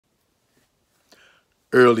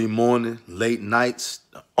Early morning, late nights,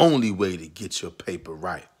 the only way to get your paper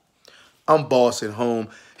right. I'm Boss at Home.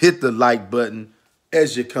 Hit the like button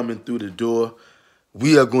as you're coming through the door.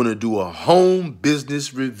 We are going to do a home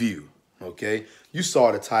business review, okay? You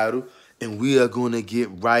saw the title, and we are going to get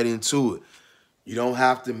right into it. You don't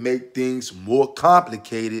have to make things more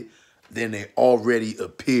complicated than they already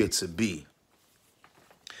appear to be.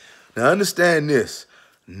 Now understand this,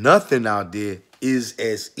 nothing out there is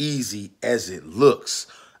as easy as it looks.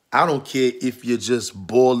 I don't care if you're just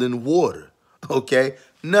boiling water, okay?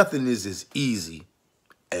 Nothing is as easy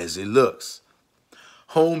as it looks.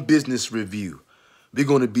 Home business review. We're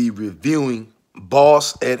going to be reviewing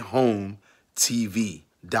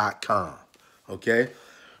BossAtHomeTV.com, okay?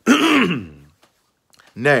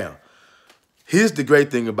 Now, here's the great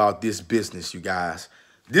thing about this business, you guys.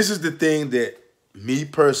 This is the thing that me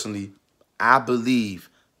personally, I believe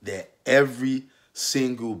that every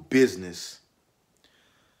single business,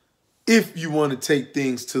 if you want to take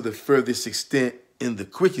things to the furthest extent and the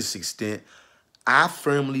quickest extent, I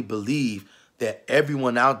firmly believe that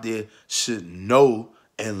everyone out there should know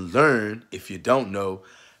and learn, if you don't know,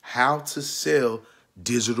 how to sell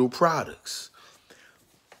digital products.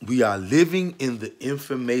 We are living in the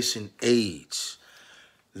information age.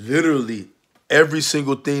 Literally, every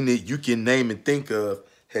single thing that you can name and think of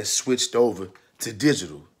has switched over to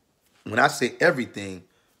digital. When I say everything,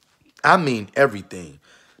 I mean everything.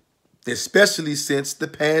 Especially since the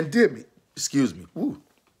pandemic. Excuse me. Woo.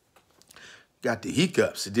 Got the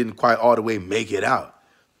hiccups. It didn't quite all the way make it out.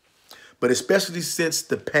 But especially since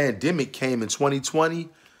the pandemic came in 2020,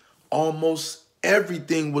 almost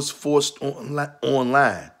everything was forced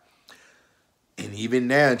online. And even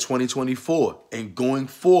now in 2024 and going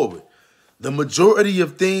forward, the majority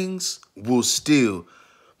of things will still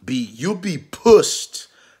be, you'll be pushed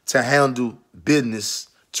to handle business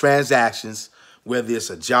transactions, whether it's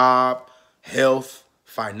a job, health,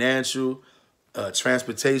 financial,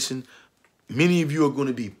 transportation. Many of you are going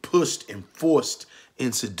to be pushed and forced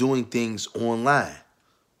into doing things online.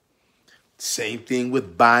 Same thing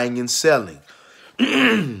with buying and selling.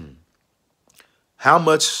 How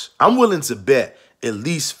much, I'm willing to bet at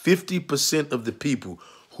least 50% of the people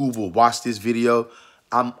who will watch this video,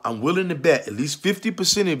 I'm willing to bet at least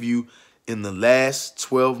 50% of you in the last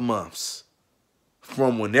 12 months,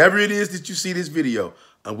 from whenever it is that you see this video,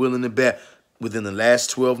 I'm willing to bet within the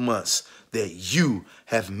last 12 months that you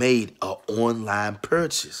have made an online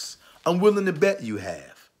purchase. I'm willing to bet you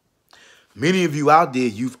have. Many of you out there,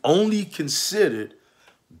 you've only considered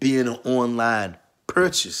being an online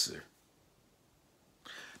purchaser.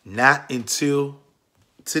 Not until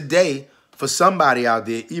today, for somebody out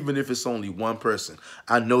there, even if it's only one person,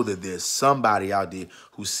 I know that there's somebody out there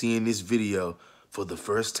who's seeing this video for the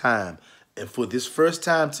first time. And for this first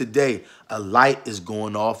time today, a light is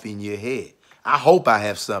going off in your head. I hope I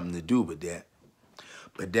have something to do with that.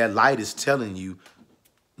 But that light is telling you,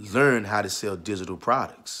 learn how to sell digital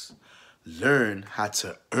products. Learn how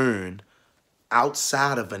to earn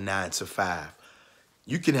outside of a 9-to-5.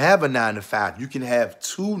 You can have a 9-to-5. You can have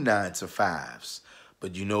 2 9-to-5s.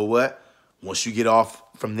 But you know what? Once you get off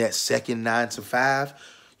from that second 9-to-5,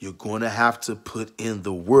 you're going to have to put in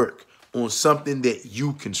the work on something that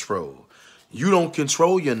you control. You don't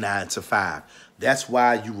control your 9-to-5. That's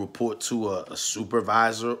why you report to a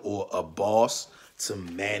supervisor or a boss to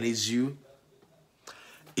manage you.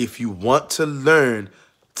 If you want to learn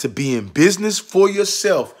to be in business for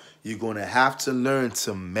yourself, you're going to have to learn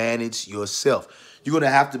to manage yourself. You're going to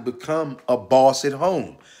have to become a boss at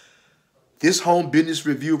home. This home business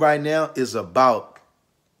review right now is about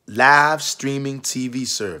live streaming TV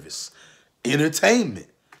service, entertainment,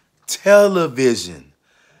 television.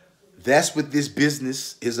 That's what this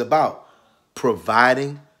business is about.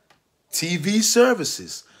 Providing TV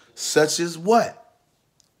services such as what?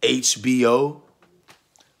 HBO,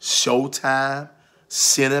 Showtime,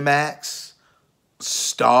 Cinemax,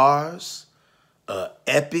 Stars,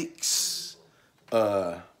 Epics,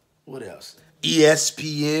 what else?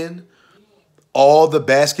 ESPN, all the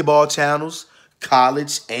basketball channels,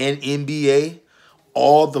 college and NBA,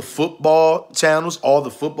 all the football channels, all the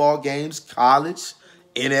football games, college,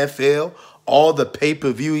 NFL, all the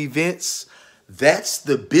pay-per-view events. That's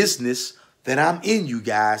the business that I'm in, you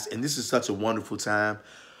guys. And this is such a wonderful time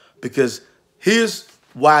because here's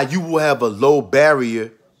why you will have a low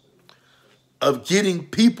barrier of getting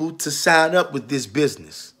people to sign up with this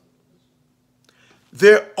business.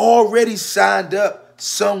 They're already signed up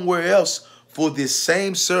somewhere else for this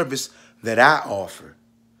same service that I offer.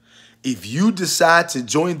 If you decide to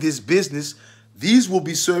join this business, these will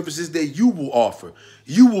be services that you will offer.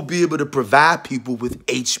 You will be able to provide people with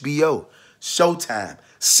HBO, Showtime,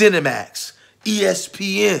 Cinemax,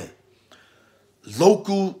 ESPN,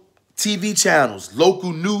 local TV channels,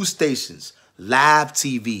 local news stations, live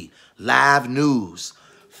TV, live news,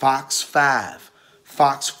 Fox 5,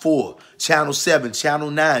 Fox 4, Channel 7, Channel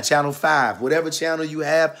 9, Channel 5, whatever channel you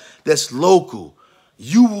have that's local.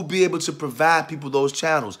 You will be able to provide people those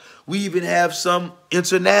channels. We even have some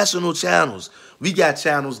international channels. We got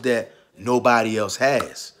channels that nobody else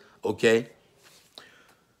has, okay?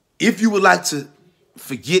 If you would like to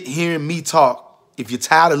forget hearing me talk, if you're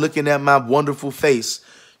tired of looking at my wonderful face,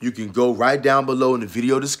 you can go right down below in the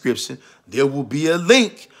video description. There will be a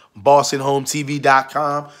link,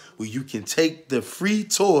 BostonHomeTV.com, where you can take the free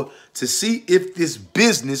tour to see if this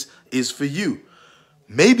business is for you.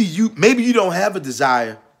 Maybe you don't have a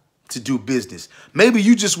desire to do business. Maybe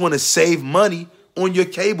you just want to save money on your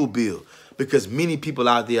cable bill, because many people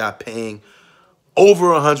out there are paying over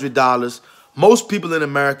 $100. Most people in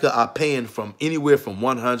America are paying from anywhere from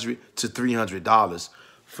 $100 to $300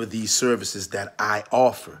 for these services that I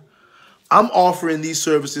offer. I'm offering these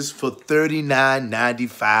services for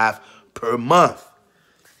 $39.95 per month.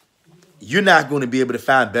 You're not going to be able to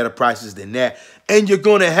find better prices than that. And you're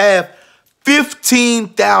going to have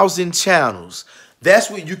 15,000 channels. That's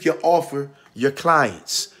what you can offer your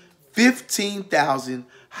clients. 15,000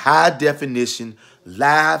 high-definition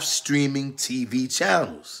live streaming TV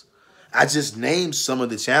channels. I just named some of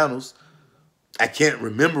the channels. I can't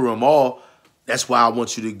remember them all. That's why I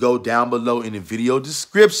want you to go down below in the video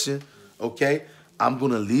description, okay? I'm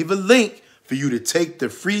going to leave a link for you to take the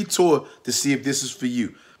free tour to see if this is for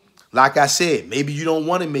you. Like I said, maybe you don't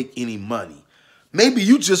want to make any money. Maybe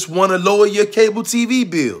you just want to lower your cable TV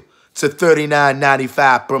bill to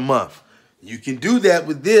 $39.95 per month. You can do that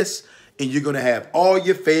with this, and you're going to have all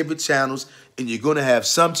your favorite channels, and you're going to have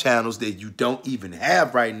some channels that you don't even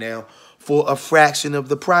have right now for a fraction of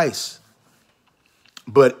the price.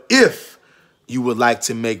 But if you would like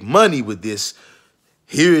to make money with this,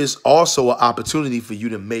 here is also an opportunity for you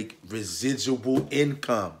to make residual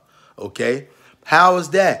income, okay? How is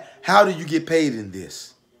that? How do you get paid in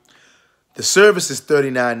this? The service is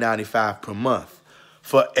 $39.95 per month.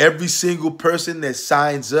 For every single person that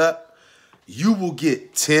signs up, you will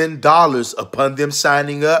get $10 upon them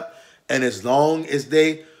signing up. And as long as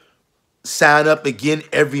they sign up again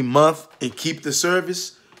every month and keep the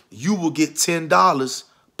service, you will get $10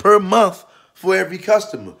 per month for every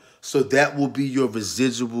customer. So that will be your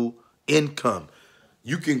residual income.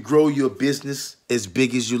 You can grow your business as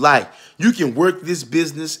big as you like. You can work this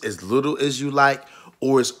business as little as you like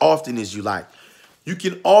or as often as you like. You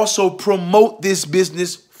can also promote this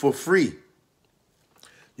business for free.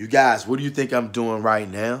 You guys, what do you think I'm doing right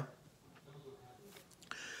now?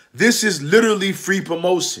 This is literally free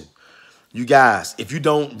promotion. You guys, if you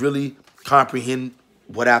don't really comprehend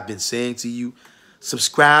what I've been saying to you,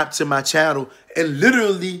 subscribe to my channel and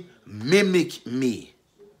literally mimic me.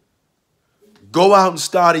 Go out and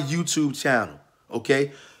start a YouTube channel,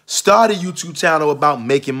 okay? Start a YouTube channel about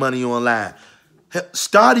making money online.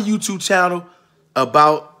 Start a YouTube channel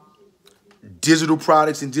about digital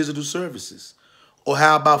products and digital services. Or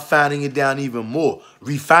how about finding it down even more,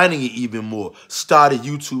 refining it even more? Start a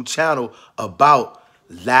YouTube channel about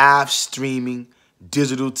live streaming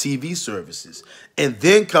digital TV services. And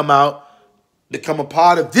then come out, become a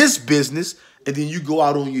part of this business, and then you go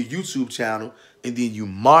out on your YouTube channel and then you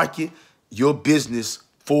market your business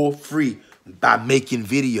for free by making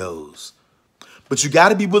videos. But you got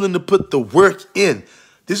to be willing to put the work in.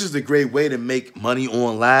 This is a great way to make money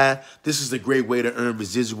online. This is a great way to earn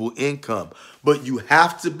residual income. But you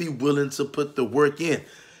have to be willing to put the work in.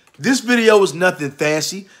 This video is nothing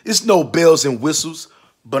fancy. It's no bells and whistles,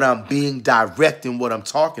 but I'm being direct in what I'm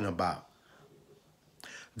talking about.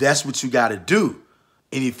 That's what you got to do.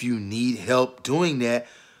 And if you need help doing that,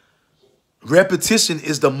 repetition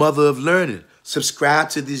is the mother of learning. Subscribe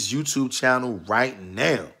to this YouTube channel right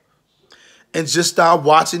now. And just start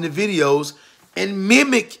watching the videos and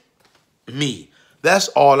mimic me. That's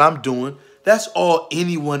all I'm doing. That's all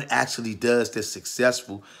anyone actually does that's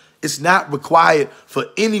successful. It's not required for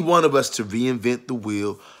any one of us to reinvent the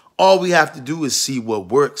wheel. All we have to do is see what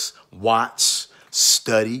works, watch,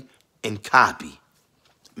 study, and copy.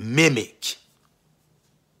 Mimic.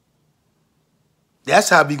 That's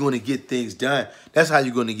how we're going to get things done. That's how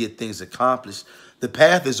you're going to get things accomplished. The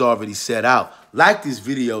path is already set out. Like this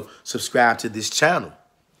video, subscribe to this channel.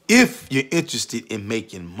 If you're interested in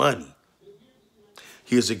making money,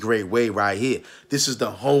 here's a great way right here. This is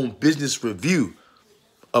the home business review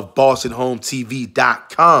of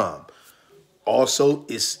BostonHomeTV.com. Also,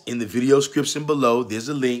 it's in the video description below. There's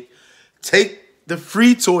a link. Take the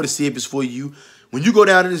free tour to see if it's for you. When you go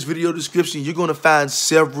down in this video description, you're going to find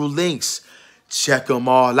several links. Check them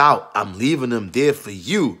all out. I'm leaving them there for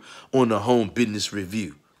you on the Home Business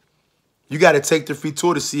Review. You got to take the free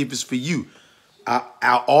tour to see if it's for you.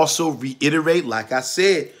 I'll also reiterate, like I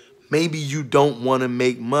said, maybe you don't want to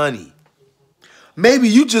make money. Maybe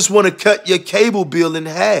you just want to cut your cable bill in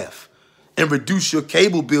half and reduce your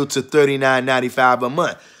cable bill to $39.95 a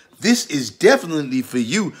month. This is definitely for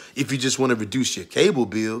you if you just want to reduce your cable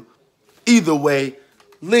bill. Either way,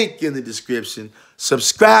 link in the description.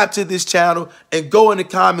 Subscribe to this channel and go in the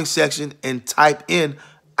comment section and type in,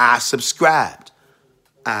 I subscribed.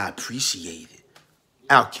 I appreciate it.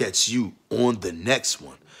 I'll catch you on the next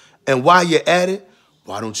one. And while you're at it,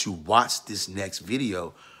 why don't you watch this next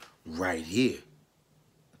video right here?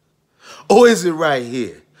 Or is it right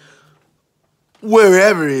here?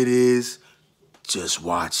 Wherever it is, just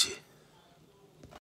watch it.